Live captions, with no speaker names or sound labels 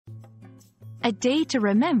A day to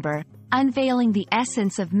remember, unveiling the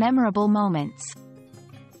essence of memorable moments.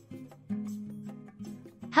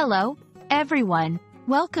 Hello, everyone.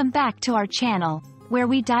 Welcome back to our channel, where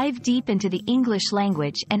we dive deep into the English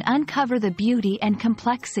language and uncover the beauty and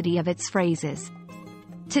complexity of its phrases.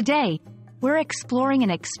 Today, we're exploring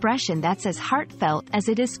an expression that's as heartfelt as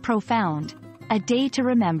it is profound: a day to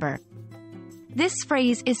remember. This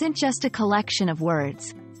phrase isn't just a collection of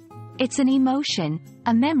words. It's an emotion,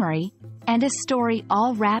 a memory, and a story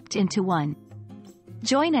all wrapped into one.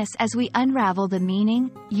 Join us as we unravel the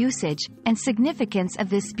meaning, usage, and significance of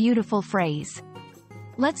this beautiful phrase.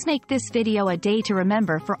 Let's make this video a day to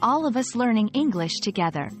remember for all of us learning English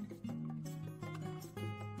together.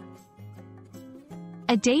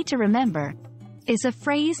 A day to remember is a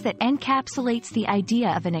phrase that encapsulates the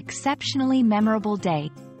idea of an exceptionally memorable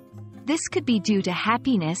day. This could be due to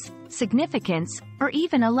happiness, significance, or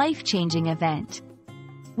even a life-changing event.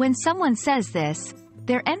 When someone says this,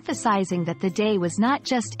 they're emphasizing that the day was not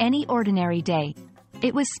just any ordinary day.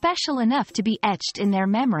 It was special enough to be etched in their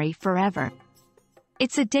memory forever.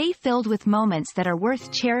 It's a day filled with moments that are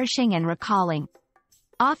worth cherishing and recalling,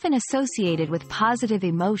 often associated with positive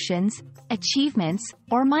emotions, achievements,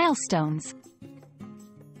 or milestones.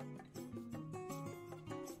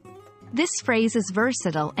 This phrase is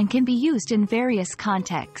versatile and can be used in various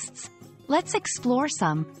contexts. Let's explore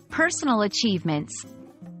some. Personal achievements: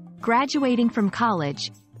 graduating from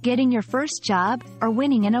college, getting your first job, or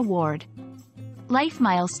winning an award. Life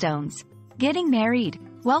milestones: getting married,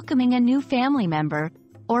 welcoming a new family member,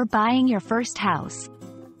 or buying your first house.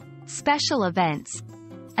 Special events: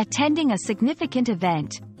 attending a significant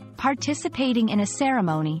event, participating in a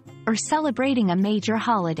ceremony, or celebrating a major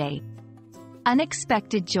holiday.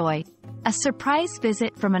 Unexpected joy: a surprise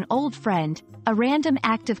visit from an old friend, a random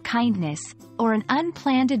act of kindness, or an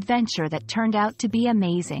unplanned adventure that turned out to be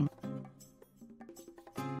amazing.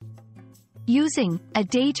 Using a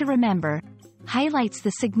day to remember highlights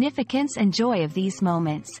the significance and joy of these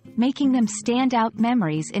moments, making them standout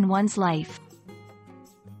memories in one's life.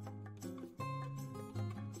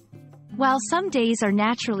 While some days are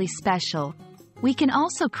naturally special, we can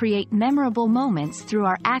also create memorable moments through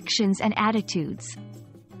our actions and attitudes.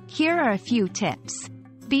 Here are a few tips.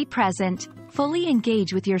 Be present, fully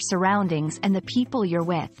engage with your surroundings and the people you're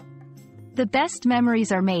with. The best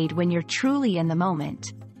memories are made when you're truly in the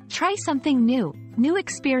moment. Try something new. New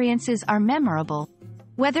experiences are memorable.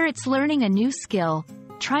 Whether it's learning a new skill,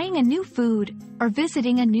 trying a new food, or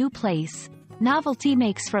visiting a new place, novelty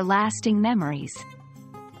makes for lasting memories.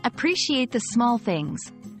 Appreciate the small things.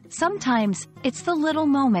 Sometimes, it's the little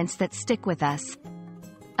moments that stick with us.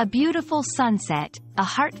 A beautiful sunset, a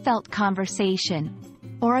heartfelt conversation,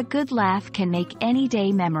 or a good laugh can make any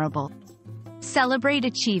day memorable. Celebrate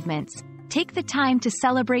achievements. Take the time to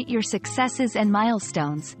celebrate your successes and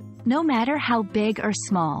milestones, no matter how big or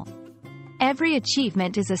small. Every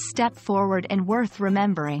achievement is a step forward and worth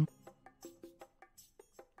remembering.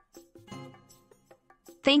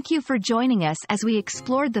 Thank you for joining us as we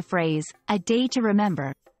explored the phrase, a day to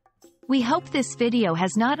remember. We hope this video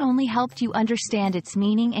has not only helped you understand its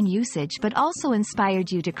meaning and usage but also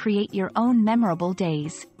inspired you to create your own memorable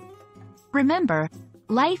days. Remember,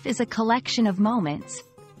 life is a collection of moments.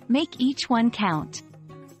 Make each one count.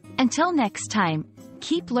 Until next time,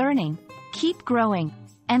 keep learning, keep growing,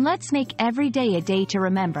 and let's make every day a day to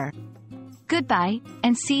remember. Goodbye,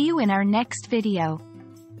 and see you in our next video.